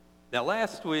Now,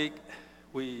 last week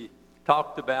we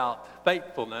talked about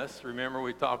faithfulness. Remember,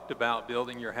 we talked about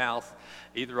building your house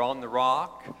either on the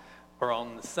rock or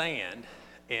on the sand,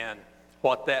 and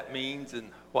what that means and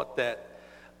what that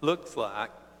looks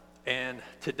like. And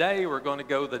today we're going to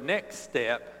go the next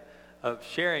step of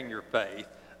sharing your faith,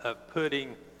 of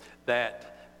putting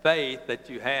that faith that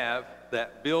you have,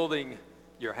 that building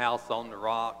your house on the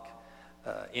rock,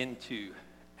 into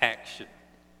action.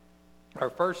 Our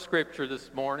first scripture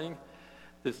this morning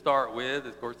to start with,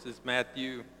 of course, is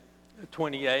Matthew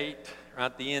 28,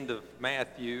 at the end of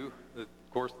Matthew, of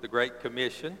course, the Great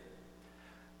Commission.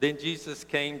 Then Jesus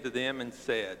came to them and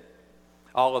said,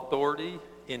 "All authority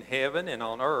in heaven and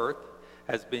on earth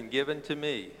has been given to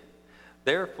me.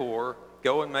 Therefore,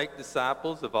 go and make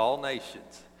disciples of all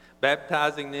nations,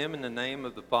 baptizing them in the name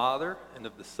of the Father and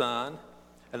of the Son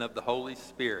and of the Holy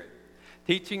Spirit,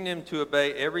 teaching them to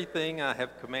obey everything I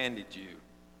have commanded you.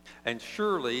 And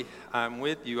surely I am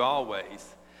with you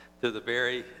always to the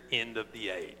very end of the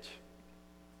age."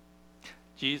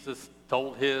 Jesus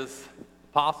told his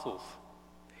apostles,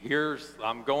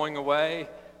 I'm going away,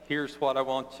 here's what I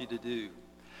want you to do.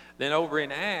 Then over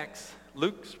in Acts,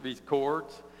 Luke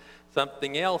records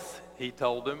something else he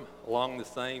told them along the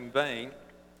same vein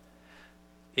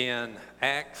in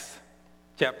Acts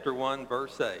chapter 1,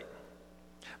 verse 8.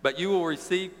 "But you will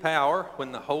receive power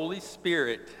when the Holy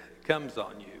Spirit comes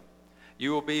on you.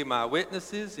 You will be my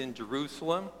witnesses in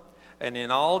Jerusalem and in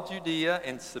all Judea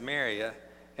and Samaria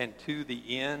and to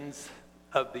the ends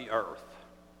of the earth."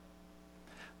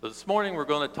 This morning we're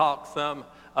going to talk some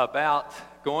about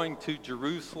going to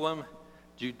Jerusalem,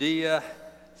 Judea,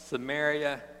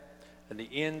 Samaria, and the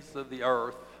ends of the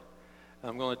earth.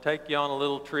 I'm going to take you on a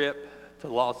little trip to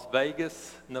Las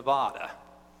Vegas, Nevada.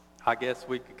 I guess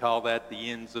we could call that the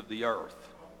ends of the earth.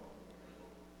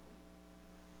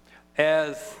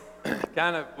 As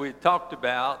we talked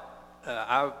about,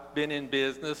 I've been in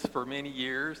business for many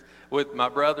years with my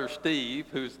brother Steve,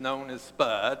 who's known as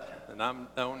Spud, and I'm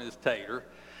known as Tater.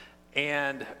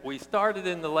 And we started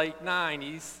in the late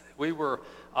 90s. We were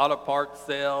auto parts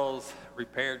sales,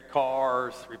 repaired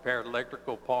cars, repaired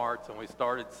electrical parts, and we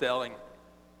started selling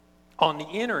on the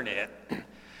internet.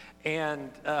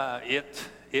 And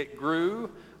it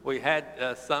grew. We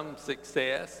had some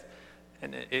success,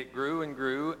 and it grew and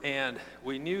grew. And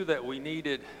we knew that we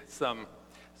needed some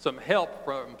help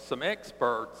from some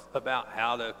experts about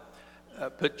how to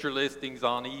put your listings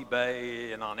on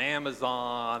eBay and on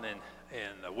Amazon and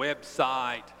the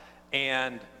website,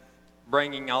 and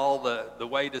bringing all the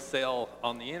way to sell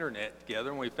on the internet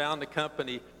together. And we found a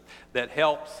company that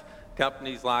helps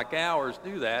companies like ours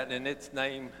do that, and its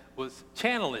name was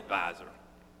Channel Advisor.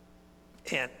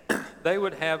 And they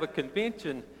would have a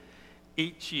convention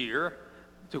each year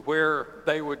to where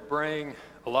they would bring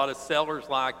a lot of sellers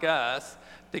like us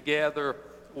together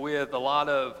with a lot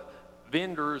of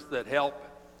vendors that help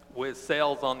with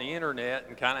sales on the internet,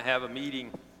 and kind of have a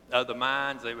meeting of the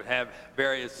minds. They would have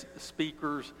various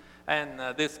speakers, and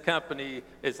this company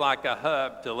is like a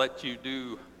hub to let you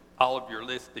do all of your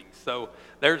listings. So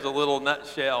there's a little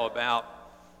nutshell about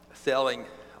selling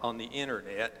on the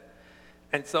internet.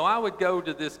 And so I would go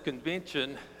to this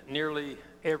convention nearly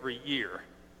every year.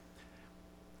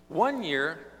 One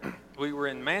year, we were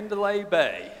in Mandalay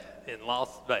Bay in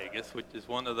Las Vegas, which is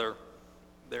one of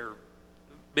their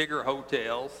bigger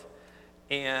hotels,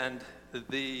 and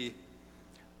the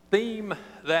theme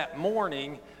that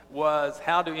morning was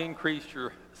how to increase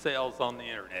your sales on the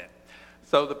internet.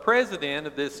 So the president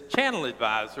of this Channel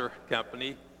Advisor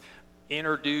company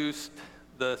introduced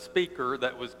the speaker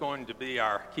that was going to be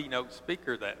our keynote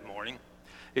speaker that morning.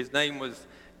 His name was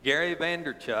Gary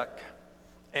Vaynerchuk,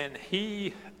 and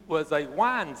he was a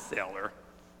wine seller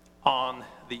on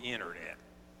the internet.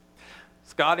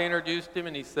 Scott introduced him,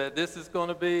 and he said, "This is going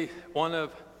to be one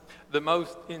of the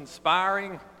most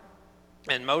inspiring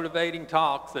and motivating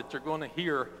talks that you're going to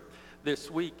hear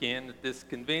this weekend at this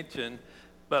convention.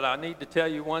 But I need to tell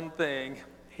you one thing,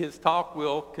 his talk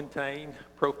will contain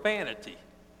profanity.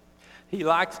 He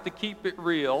likes to keep it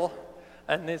real,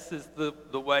 and this is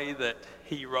the way that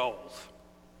he rolls."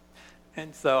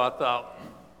 And so I thought,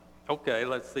 okay,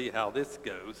 let's see how this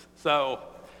goes. So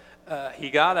he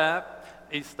got up,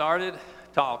 he started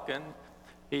talking,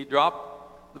 he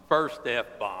dropped the first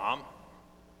F-bomb,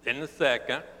 then the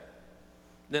second.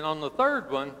 Then on the third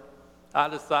one, I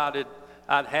decided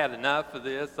I'd had enough of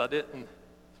this. I didn't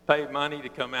pay money to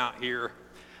come out here.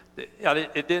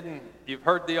 You've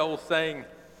heard the old saying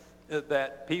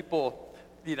that people,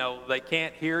 they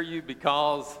can't hear you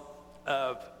because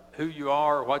of who you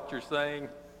are or what you're saying.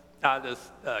 I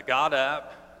just got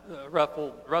up,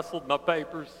 rustled my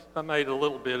papers. I made a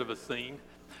little bit of a scene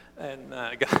and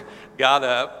got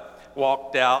up,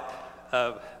 walked out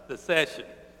of the session.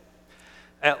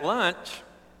 At lunch,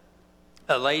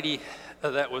 a lady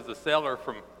that was a seller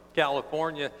from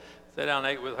California sat down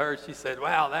and ate with her. She said,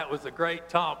 "Wow, that was a great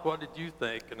talk. What did you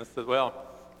think?" And I said, "Well,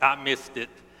 I missed it."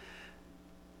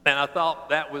 And I thought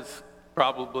that was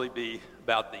probably be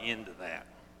about the end of that.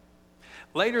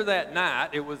 Later that night,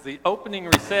 it was the opening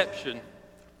reception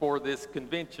for this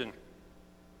convention.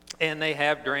 And they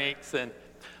have drinks and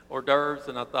hors d'oeuvres.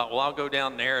 And I thought, well, I'll go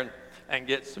down there and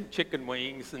get some chicken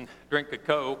wings and drink a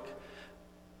Coke.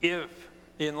 If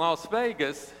in Las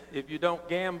Vegas, if you don't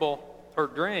gamble or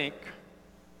drink,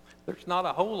 there's not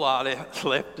a whole lot else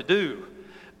left to do.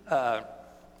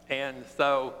 And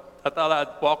so I thought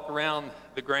I'd walk around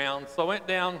the grounds. So I went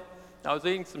down, I was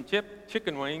eating some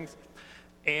chicken wings,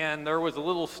 and there was a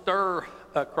little stir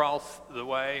across the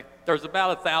way. There's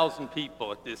about 1,000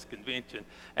 people at this convention.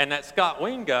 And that Scott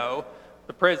Wingo,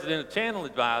 the president of Channel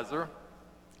Advisor,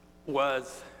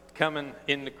 was coming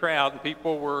in the crowd, and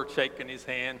people were shaking his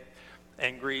hand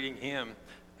and greeting him.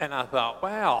 And I thought,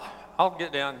 wow, I'll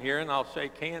get down here and I'll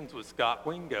shake hands with Scott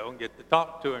Wingo and get to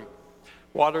talk to him.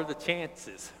 What are the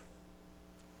chances?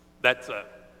 That's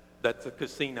a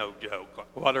casino joke.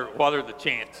 What are the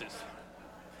chances?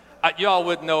 Y'all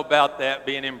wouldn't know about that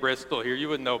being in Bristol here. You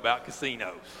wouldn't know about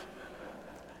casinos.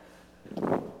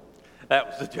 That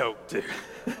was a joke too.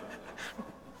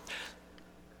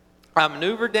 I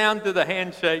maneuvered down to the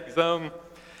handshake zone,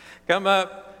 come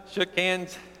up, shook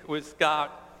hands with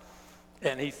Scott,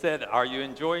 and he said, "Are you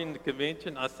enjoying the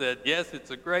convention?" I said, "Yes,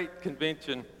 it's a great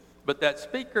convention, but that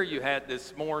speaker you had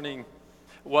this morning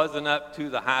wasn't up to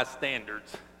the high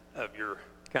standards of your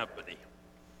company."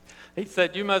 He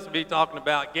said, "You must be talking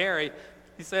about Gary."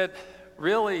 He said,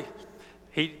 "Really,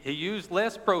 he used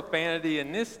less profanity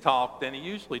in this talk than he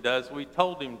usually does. We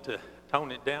told him to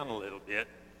tone it down a little bit."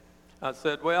 I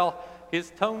said, "Well, his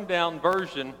toned down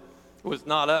version was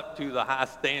not up to the high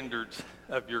standards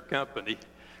of your company."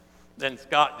 Then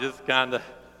Scott just kind of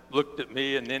looked at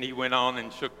me, and then he went on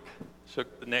and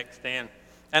shook the next hand.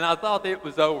 And I thought it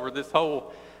was over. This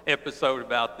whole episode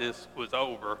about this was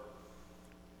over,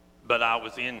 but I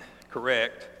was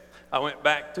incorrect. I went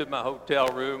back to my hotel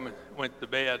room and went to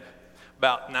bed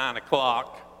about 9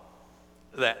 o'clock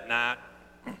that night.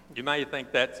 You may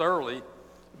think that's early,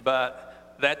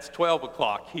 but that's 12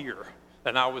 o'clock here,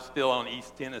 and I was still on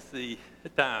East Tennessee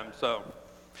time, so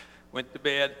went to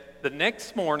bed. The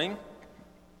next morning,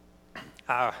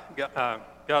 I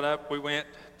got up, we went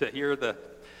to hear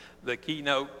the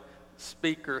keynote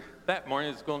speaker. That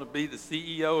morning is going to be the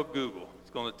CEO of Google. He's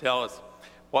going to tell us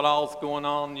what all's going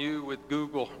on new with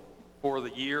Google for the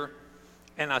year.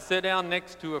 And I sat down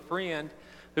next to a friend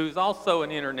who's also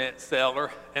an internet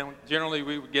seller, and generally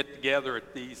we would get together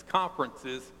at these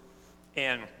conferences,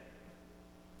 and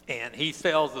he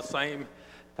sells the same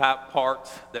type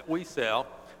parts that we sell.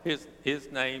 His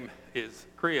name is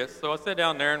Chris. So I sat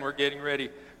down there, and we're getting ready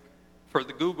for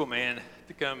the Google man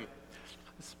to come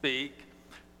speak.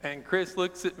 And Chris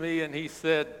looks at me and he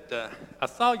said, "I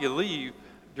saw you leave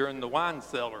during the wine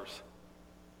sellers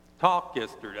talk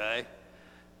yesterday.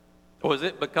 Was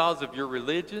it because of your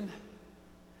religion?"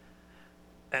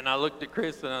 And I looked at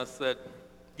Chris and I said,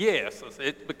 "Yes." I said,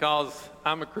 "It's because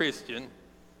I'm a Christian,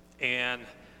 and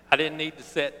I didn't need to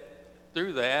sit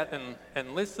through that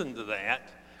and listen to that.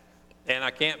 And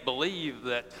I can't believe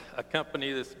that a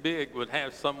company this big would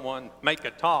have someone make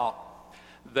a talk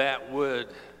that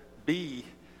would be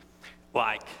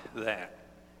like that."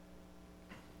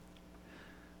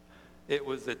 It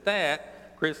was at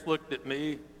that, Chris looked at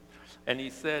me and he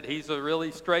said, he's a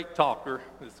really straight talker,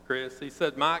 this Chris. He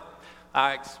said, "Mike,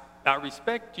 I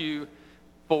respect you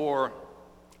for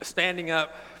standing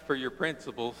up for your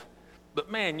principles, but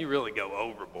man, you really go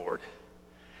overboard."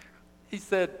 He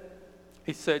said,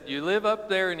 "You live up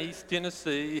there in East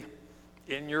Tennessee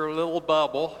in your little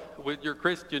bubble with your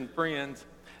Christian friends,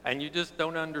 and you just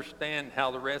don't understand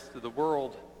how the rest of the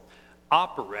world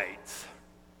operates."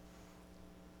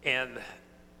 And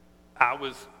I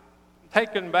was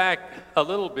taken back a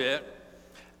little bit,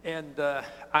 and I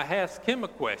asked him a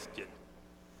question.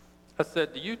 I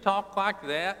said, "Do you talk like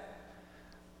that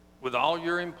with all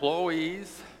your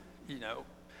employees?"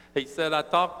 He said, "I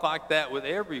talk like that with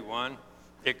everyone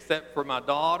except for my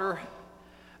daughter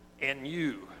and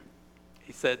you."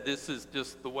 He said, "This is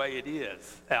just the way it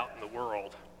is out in the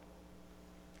world."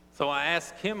 So I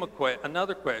asked him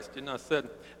another question. I said,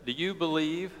 "Do you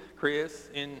believe, Chris,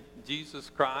 in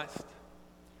Jesus Christ?"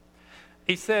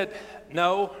 He said,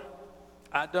 "No,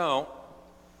 I don't."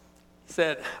 He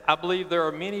said, I believe there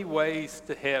are many ways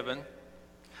to heaven,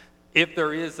 if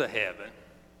there is a heaven,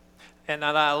 and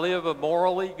that I live a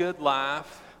morally good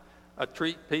life. I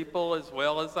treat people as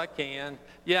well as I can.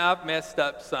 Yeah, I've messed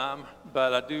up some,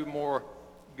 but I do more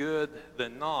good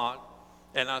than not.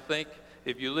 And I think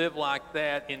if you live like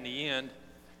that, in the end,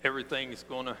 everything's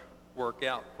going to work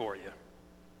out for you.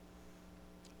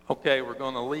 Okay, we're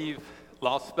going to leave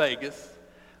Las Vegas.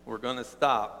 We're going to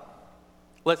stop.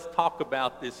 Let's talk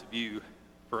about this view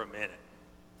for a minute.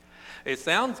 It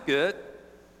sounds good.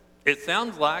 It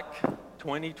sounds like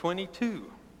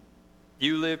 2022.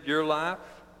 You live your life,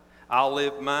 I'll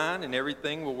live mine, and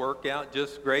everything will work out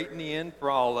just great in the end for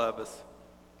all of us.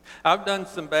 I've done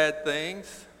some bad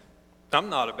things. I'm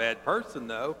not a bad person,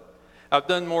 though. I've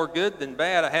done more good than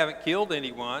bad. I haven't killed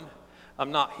anyone.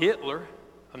 I'm not Hitler.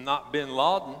 I'm not bin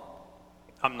Laden.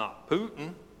 I'm not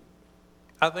Putin.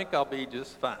 I think I'll be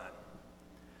just fine.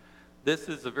 This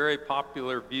is a very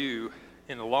popular view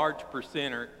in a large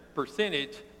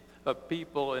percentage of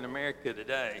people in America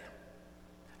today,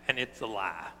 and it's a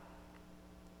lie.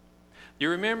 You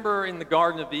remember in the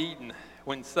Garden of Eden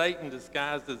when Satan,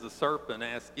 disguised as a serpent,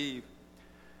 asked Eve,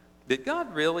 did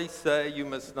God really say you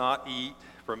must not eat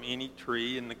from any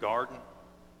tree in the garden?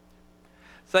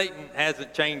 Satan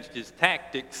hasn't changed his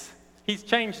tactics. He's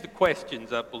changed the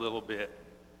questions up a little bit.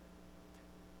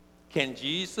 Can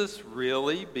Jesus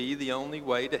really be the only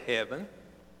way to heaven?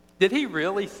 Did he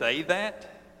really say that?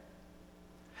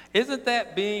 Isn't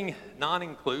that being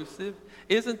non-inclusive?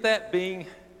 Isn't that being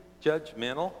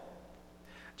judgmental?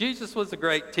 Jesus was a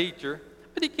great teacher,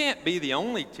 but he can't be the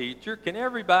only teacher. Can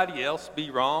everybody else be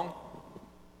wrong?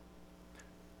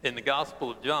 In the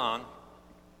Gospel of John,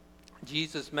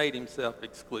 Jesus made himself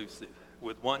exclusive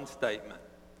with one statement.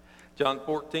 John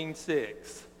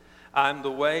 14:6, I'm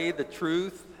the way, the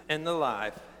truth, and the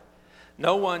life.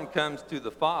 No one comes to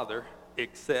the Father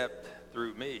except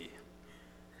through me.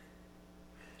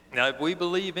 Now, if we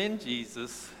believe in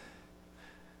Jesus,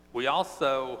 we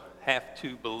also have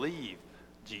to believe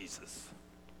Jesus.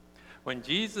 When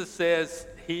Jesus says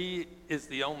he is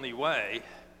the only way,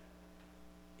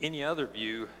 any other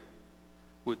view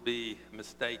would be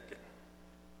mistaken.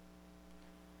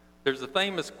 There's a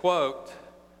famous quote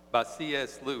by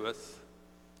C.S. Lewis,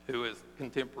 who is a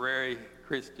contemporary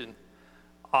Christian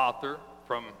author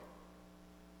from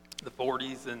the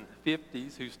 40s and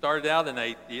 50s, who started out an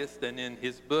atheist, and in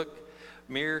his book,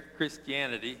 Mere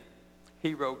Christianity,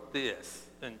 he wrote this,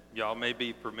 and y'all may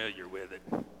be familiar with it.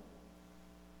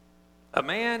 A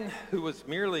man who was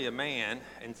merely a man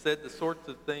and said the sorts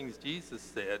of things Jesus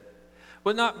said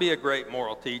would not be a great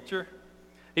moral teacher.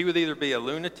 He would either be a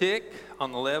lunatic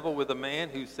on the level with a man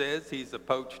who says he's a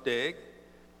poached egg,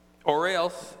 or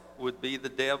else would be the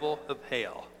devil of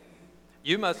hell.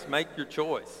 You must make your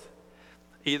choice.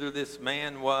 Either this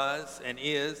man was and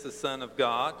is the Son of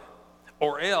God,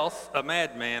 or else a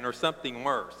madman or something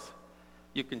worse.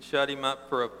 You can shut him up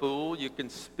for a fool, you can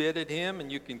spit at him,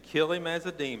 and you can kill him as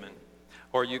a demon.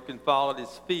 Or you can fall at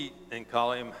his feet and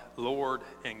call him Lord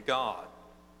and God.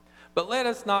 But let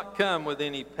us not come with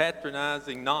any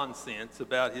patronizing nonsense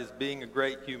about his being a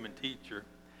great human teacher.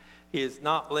 He has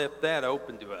not left that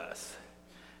open to us.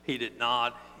 He did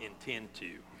not intend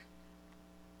to.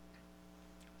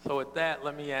 So with that,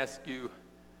 let me ask you,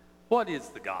 what is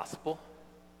the gospel?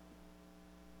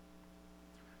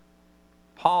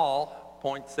 Paul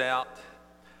points out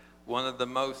one of the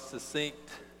most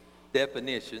succinct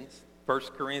definitions, 1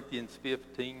 Corinthians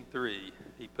 15:3.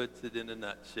 He puts it in a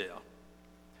nutshell.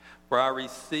 For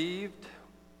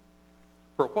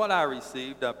what I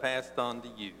received, I passed on to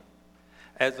you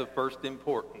as of first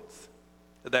importance,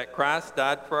 that Christ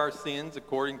died for our sins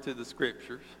according to the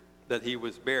Scriptures, that he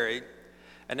was buried,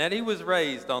 and that he was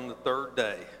raised on the third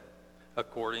day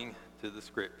according to the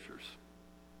Scriptures.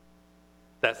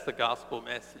 That's the gospel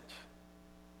message.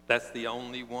 That's the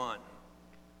only one.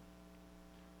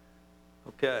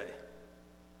 Okay.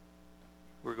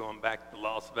 We're going back to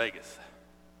Las Vegas.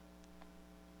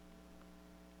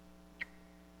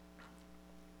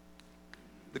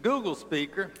 The Google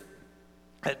speaker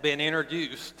had been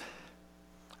introduced,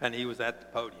 and he was at the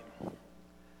podium.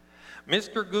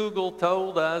 Mr. Google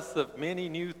told us of many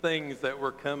new things that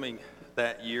were coming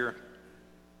that year.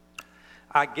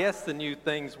 I guess the new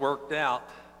things worked out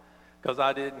because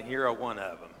I didn't hear a one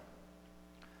of them.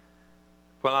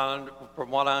 From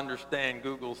what I understand,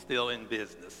 Google's still in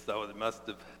business, so they must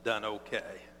have done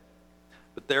okay.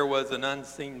 But there was an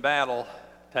unseen battle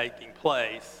taking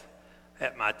place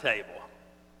at my table.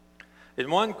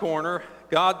 In one corner,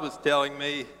 God was telling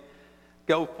me,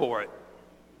 go for it.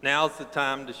 Now's the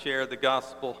time to share the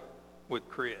gospel with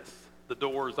Chris. The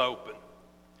door's open.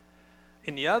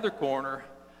 In the other corner,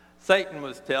 Satan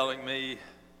was telling me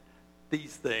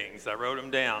these things. I wrote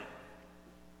them down.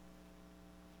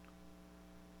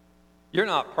 You're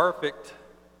not perfect.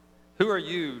 Who are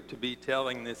you to be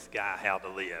telling this guy how to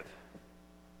live?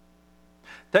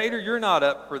 Tater, you're not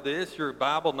up for this. Your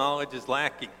Bible knowledge is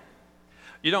lacking.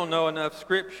 You don't know enough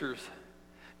scriptures.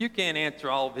 You can't answer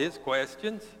all of his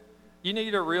questions. You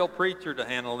need a real preacher to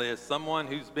handle this, someone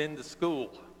who's been to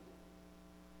school.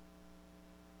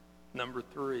 Number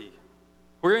 3,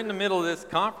 we're in the middle of this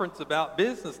conference about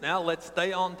business now. Let's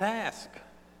stay on task.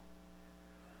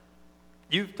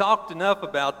 You've talked enough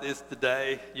about this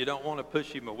today. You don't want to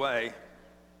push him away.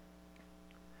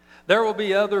 There will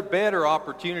be other better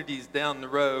opportunities down the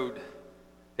road.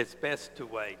 It's best to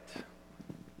wait.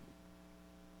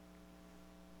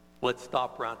 Let's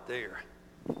stop right there.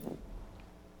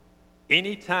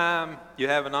 Anytime you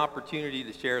have an opportunity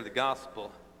to share the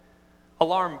gospel,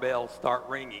 alarm bells start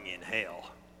ringing in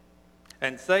hell.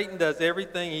 And Satan does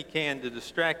everything he can to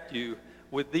distract you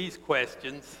with these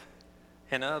questions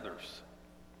and others.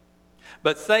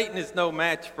 But Satan is no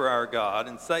match for our God,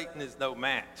 and Satan is no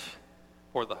match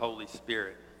for the Holy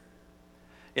Spirit.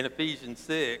 In Ephesians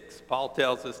 6, Paul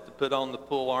tells us to put on the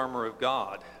full armor of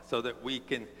God so that we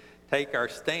can take our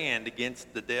stand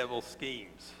against the devil's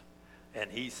schemes. And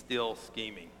he's still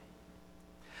scheming.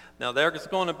 Now, there's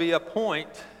going to be a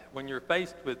point when you're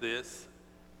faced with this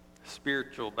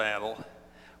spiritual battle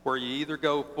where you either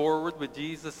go forward with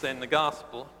Jesus and the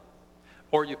gospel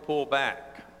or you pull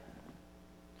back.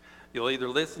 You'll either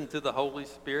listen to the Holy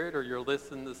Spirit or you'll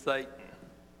listen to Satan.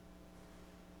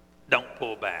 Don't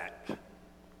pull back.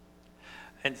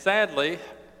 And sadly,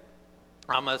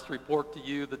 I must report to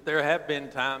you that there have been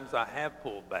times I have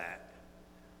pulled back.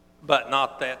 But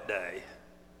not that day.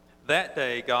 That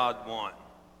day, God won.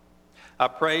 I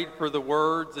prayed for the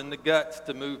words and the guts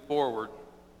to move forward.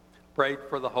 Prayed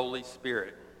for the Holy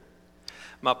Spirit.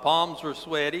 My palms were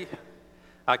sweaty.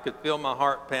 I could feel my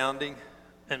heart pounding,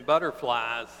 and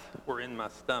butterflies were in my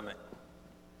stomach.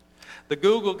 The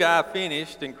Google guy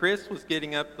finished, and Chris was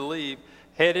getting up to leave,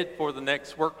 headed for the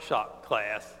next workshop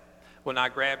class, when I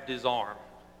grabbed his arm.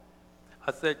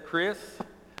 I said, Chris,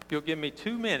 if you'll give me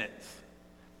 2 minutes,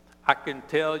 I can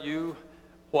tell you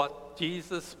what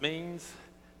Jesus means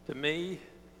to me,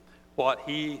 what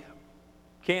he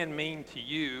can mean to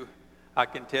you. I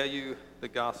can tell you the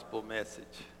gospel message.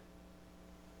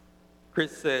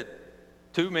 Chris said,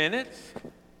 2 minutes? I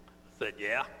said,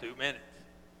 yeah, 2 minutes.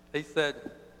 He said,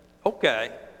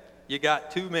 okay, you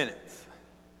got 2 minutes.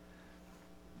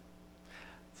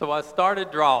 So I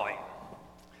started drawing.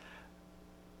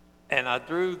 And I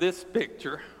drew this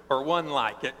picture, or one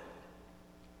like it.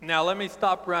 Now let me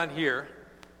stop right here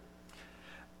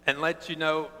and let you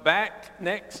know, back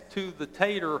next to the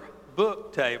Tater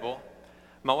book table,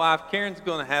 my wife Karen's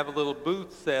going to have a little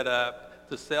booth set up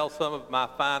to sell some of my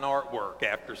fine artwork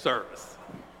after service.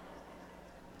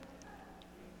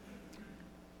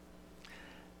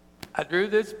 I drew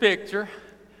this picture,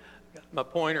 got my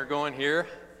pointer going here,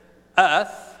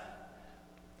 us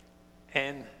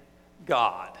and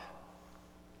God.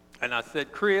 And I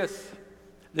said, Chris,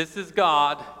 this is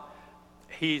God.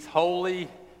 He's holy,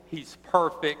 he's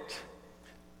perfect,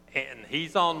 and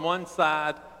he's on one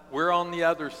side, we're on the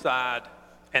other side,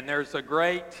 and there's a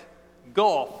great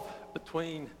gulf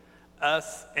between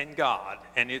us and God,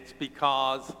 and it's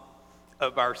because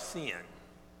of our sin.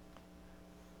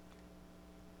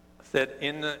 I said,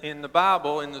 in the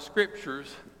Bible, in the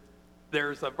scriptures,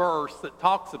 there's a verse that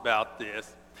talks about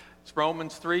this. It's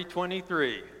Romans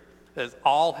 3:23. It says,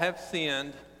 all have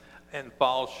sinned and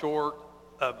fall short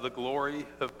of the glory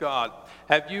of God.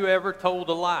 Have you ever told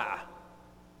a lie?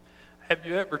 Have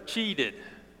you ever cheated?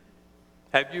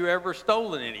 Have you ever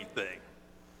stolen anything?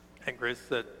 And Chris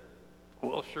said,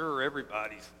 well, sure,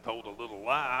 everybody's told a little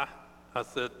lie. I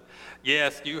said,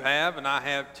 yes, you have, and I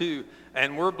have too.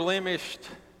 And we're blemished.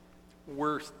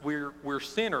 We're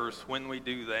sinners when we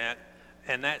do that,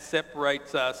 and that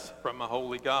separates us from a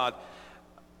holy God.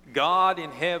 God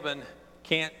in heaven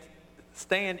can't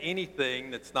stand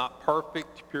anything that's not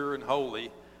perfect, pure, and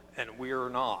holy, and we are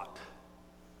not.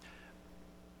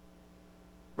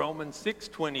 Romans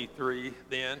 6:23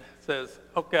 then says,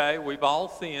 okay, we've all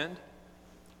sinned.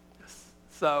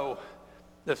 So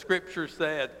the scripture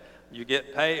said, you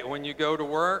get paid when you go to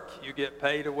work, you get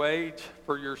paid a wage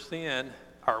for your sin.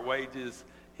 Our wages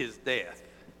is death.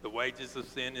 The wages of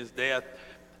sin is death.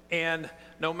 And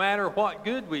no matter what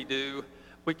good we do,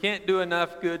 we can't do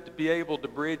enough good to be able to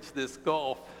bridge this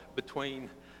gulf between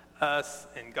us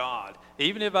and God.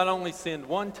 Even if I'd only sinned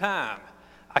one time,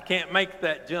 I can't make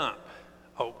that jump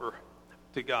over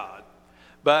to God.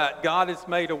 But God has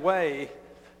made a way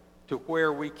to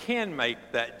where we can make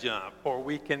that jump, or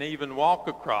we can even walk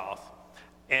across.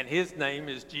 And his name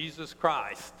is Jesus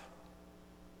Christ.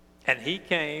 And he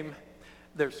came,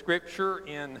 there's scripture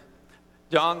in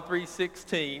John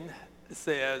 3:16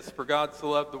 says, "For God so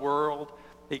loved the world,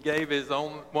 he gave his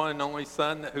own one and only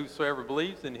Son, that whosoever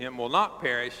believes in him will not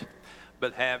perish,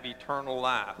 but have eternal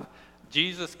life."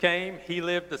 Jesus came, he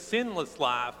lived a sinless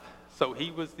life, so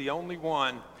he was the only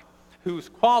one who's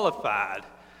qualified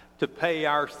to pay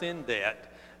our sin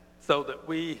debt so that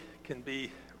we can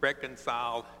be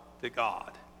reconciled to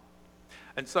God.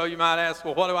 And so you might ask,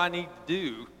 well, what do I need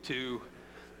to do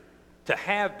to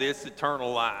have this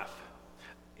eternal life?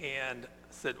 And I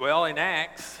said, well, in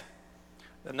Acts,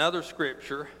 another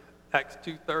scripture, Acts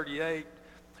 2:38,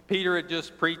 Peter had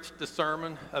just preached a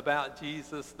sermon about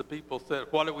Jesus. The people said,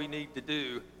 what do we need to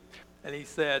do? And he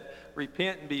said,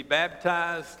 repent and be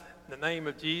baptized in the name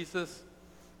of Jesus.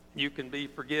 You can be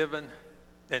forgiven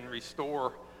and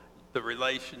restore the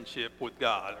relationship with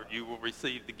God, or you will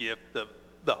receive the gift of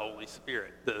the Holy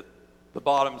Spirit. The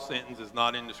bottom sentence is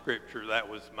not in the scripture. That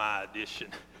was my addition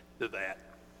to that.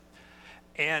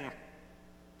 And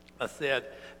I said,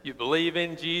 you believe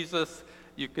in Jesus,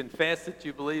 you confess that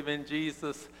you believe in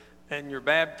Jesus, and you're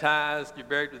baptized, you're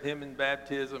buried with him in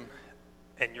baptism,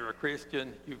 and you're a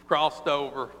Christian. You've crossed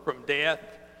over from death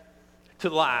to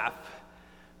life.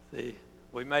 See,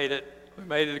 we made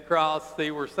it across.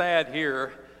 See, we're sad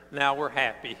here. Now we're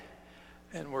happy,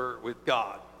 and we're with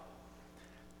God.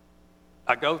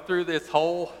 I go through this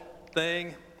whole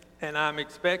thing, and I'm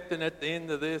expecting at the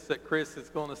end of this that Chris is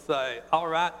going to say, all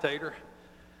right, Tater,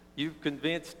 you've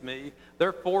convinced me. There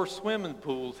are 4 swimming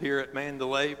pools here at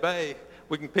Mandalay Bay.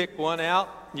 We can pick one out,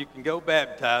 and you can go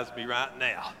baptize me right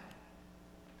now.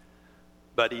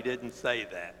 But he didn't say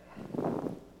that.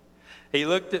 He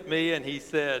looked at me and he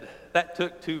said, that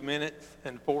took 2 minutes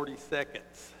and 40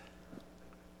 seconds.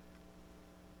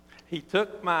 He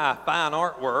took my fine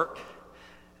artwork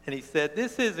and he said,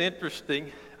 this is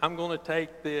interesting. I'm going to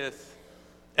take this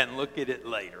and look at it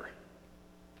later.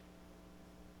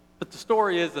 But the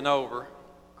story isn't over.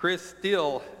 Chris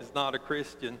still is not a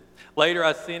Christian. Later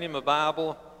I sent him a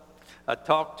Bible. I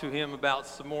talked to him about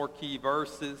some more key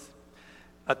verses.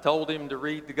 I told him to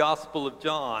read the Gospel of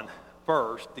John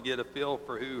first to get a feel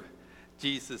for who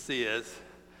Jesus is,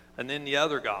 and then the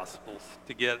other Gospels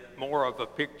to get more of a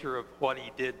picture of what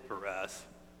he did for us.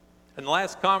 And the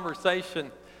last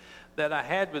conversation that I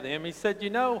had with him, he said,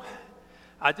 you know,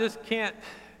 I just can't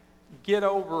get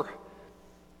over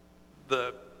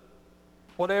the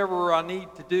whatever I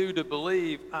need to do to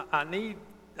believe. I need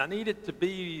it to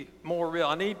be more real.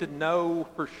 I need to know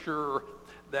for sure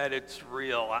that it's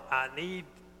real. I need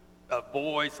a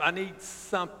voice. I need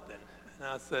something. And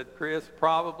I said, Chris,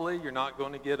 probably you're not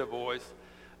going to get a voice.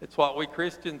 It's what we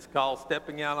Christians call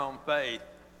stepping out on faith.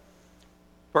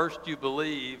 First you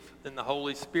believe, then the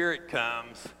Holy Spirit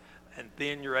comes, and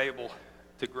then you're able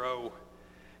to grow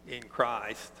in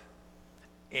Christ.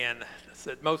 And I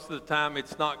said, most of the time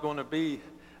it's not going to be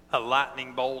a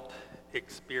lightning bolt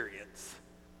experience.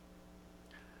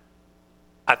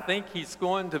 I think he's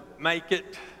going to make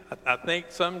it. I think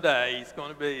someday he's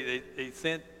going to be.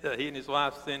 He and his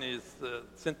wife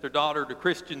sent their daughter to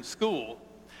Christian school,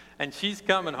 and she's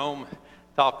coming home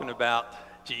talking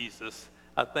about Jesus.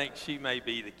 I think she may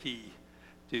be the key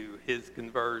to his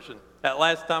conversion. That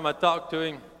last time I talked to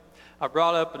him, I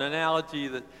brought up an analogy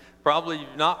that probably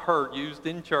you've not heard used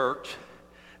in church.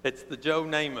 It's the Joe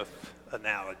Namath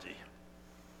analogy.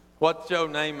 What's Joe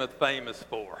Namath famous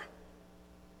for?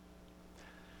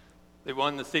 They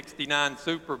won the '69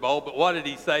 Super Bowl, but what did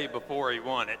he say before he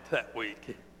won it that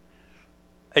week?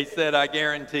 He said, I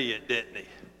guarantee it, didn't he?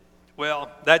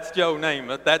 Well, that's Joe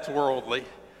Namath. That's worldly,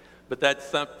 but that's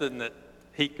something that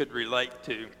he could relate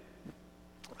to.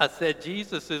 I said,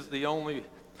 Jesus is the only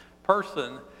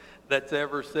person that's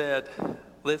ever said,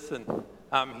 listen,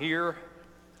 I'm here,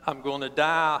 I'm going to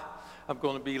die, I'm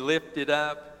going to be lifted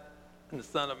up, and the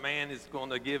Son of Man is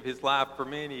going to give his life for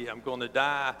many. I'm going to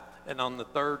die, and on the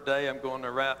 3rd day I'm going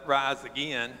to rise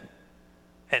again.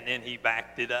 And then he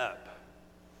backed it up.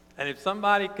 And if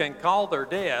somebody can call their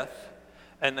death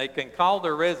and they can call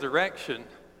their resurrection,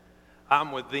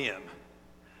 I'm with them.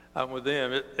 I'm with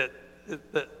them.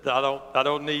 I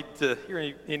don't need to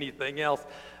hear anything else.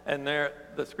 And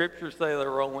the scriptures say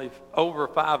there were only over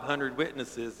 500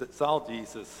 witnesses that saw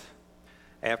Jesus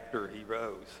after he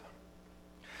rose.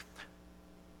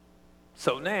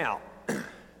 So now,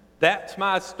 that's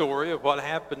my story of what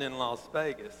happened in Las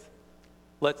Vegas.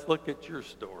 Let's look at your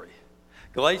story.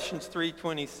 Galatians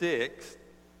 3:26,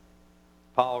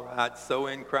 Paul writes, so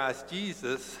in Christ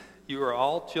Jesus, you are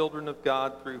all children of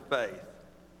God through faith.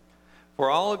 For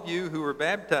all of you who were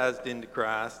baptized into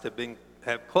Christ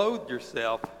have clothed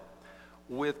yourself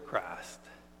with Christ.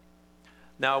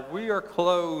 Now we are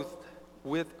clothed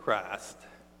with Christ,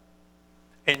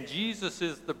 and Jesus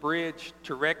is the bridge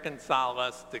to reconcile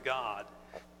us to God.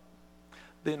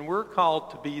 Then we're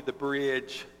called to be the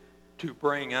bridge to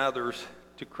bring others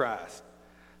to Christ,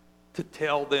 to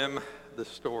tell them the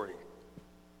story.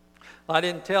 I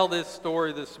didn't tell this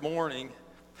story this morning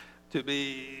to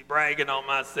be bragging on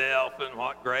myself and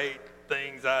what great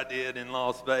things I did in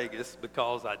Las Vegas,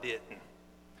 because I didn't.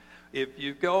 If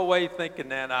you go away thinking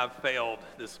that, I've failed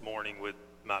this morning with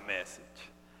my message.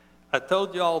 I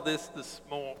told you all this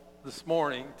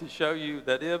morning to show you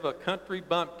that if a country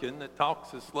bumpkin that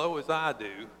talks as slow as I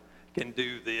do can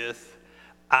do this,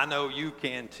 I know you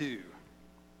can too.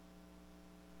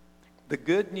 The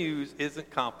good news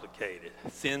isn't complicated.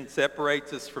 Sin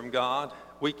separates us from God.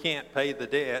 We can't pay the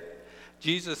debt.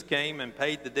 Jesus came and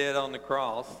paid the debt on the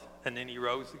cross, and then he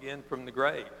rose again from the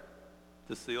grave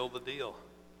to seal the deal.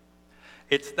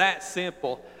 It's that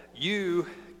simple. You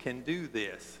can do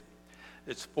this.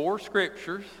 It's 4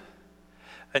 scriptures,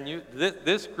 and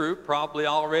this group probably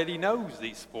already knows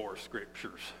these 4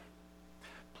 scriptures,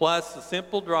 plus a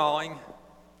simple drawing,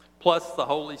 plus the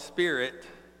Holy Spirit,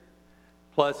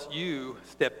 plus you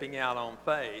stepping out on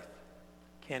faith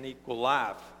can equal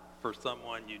life for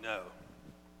someone you know.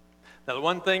 Now, the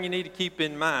one thing you need to keep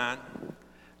in mind,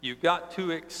 you've got to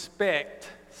expect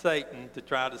Satan to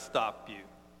try to stop you.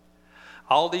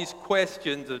 All these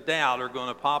questions of doubt are going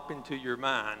to pop into your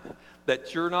mind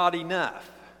that you're not enough,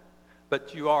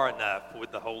 but you are enough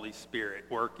with the Holy Spirit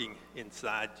working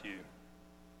inside you.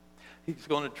 He's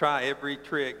going to try every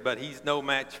trick, but he's no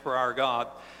match for our God,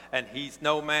 and he's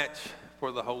no match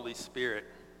for the Holy Spirit.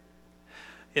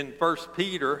 In 1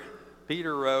 Peter,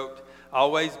 Peter wrote,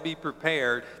 "Always be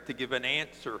prepared to give an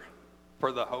answer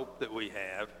for the hope that we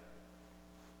have."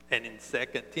 And in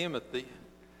 2 Timothy,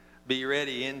 be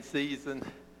ready in season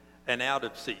and out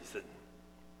of season.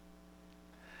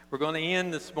 We're going to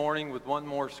end this morning with one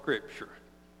more scripture.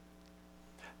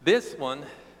 This one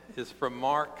is from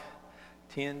Mark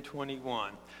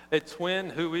 10:21. It's when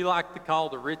who we like to call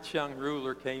the rich young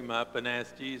ruler came up and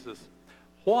asked Jesus,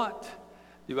 "What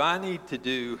do I need to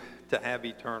do to have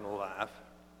eternal life?"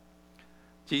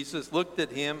 Jesus looked at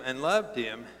him and loved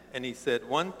him, and he said,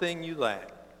 "One thing you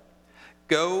lack.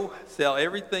 Go, sell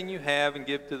everything you have and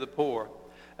give to the poor,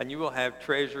 and you will have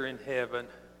treasure in heaven.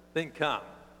 Then come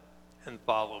and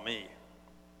follow me."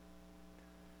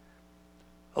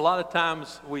 A lot of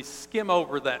times we skim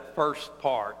over that first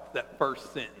part, that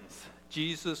first sentence.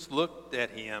 Jesus looked at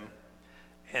him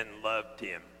and loved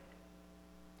him.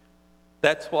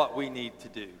 That's what we need to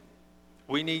do.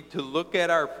 We need to look at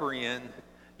our friend.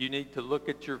 You need to look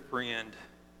at your friend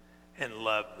and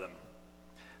love them.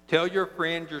 Tell your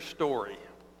friend your story.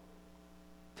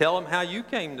 Tell them how you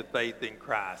came to faith in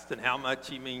Christ and how much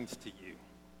he means to you.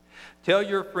 Tell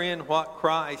your friend what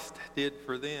Christ did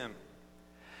for them.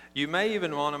 You may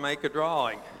even want to make a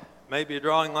drawing, maybe a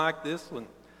drawing like this one,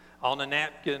 on a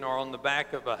napkin or on the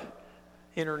back of a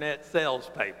internet sales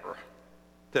paper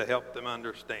to help them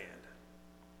understand.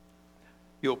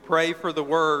 You'll pray for the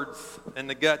words and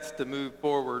the guts to move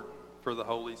forward for the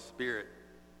Holy Spirit.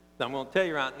 Now, I'm going to tell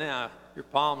you right now, your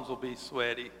palms will be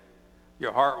sweaty,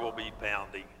 your heart will be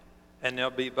pounding, and there'll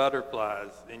be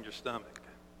butterflies in your stomach.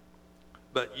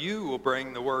 But you will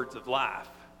bring the words of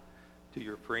life to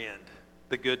your friend,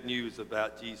 the good news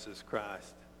about Jesus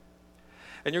Christ.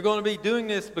 And you're going to be doing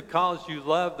this because you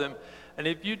love them. And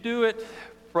if you do it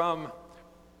from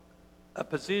a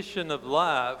position of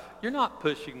love, you're not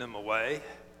pushing them away.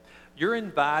 You're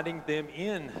inviting them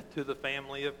into the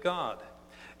family of God.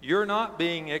 You're not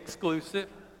being exclusive.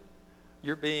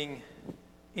 You're being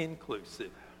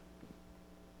inclusive.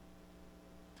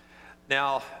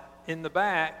 Now, in the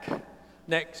back,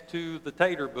 next to the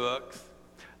Tater books,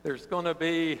 there's going to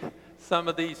be some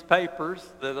of these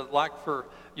papers that I'd like for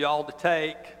y'all to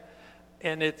take.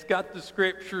 And it's got the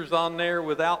scriptures on there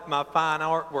without my fine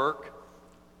artwork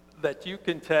that you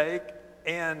can take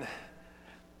and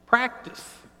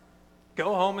practice.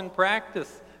 Go home and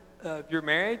practice. If you're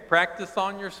married, practice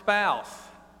on your spouse.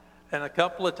 And a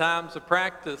couple of times of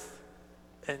practice,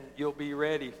 and you'll be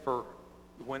ready for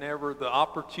whenever the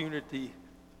opportunity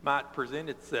might present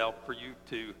itself for you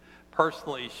to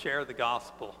personally share the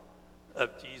gospel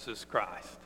of Jesus Christ.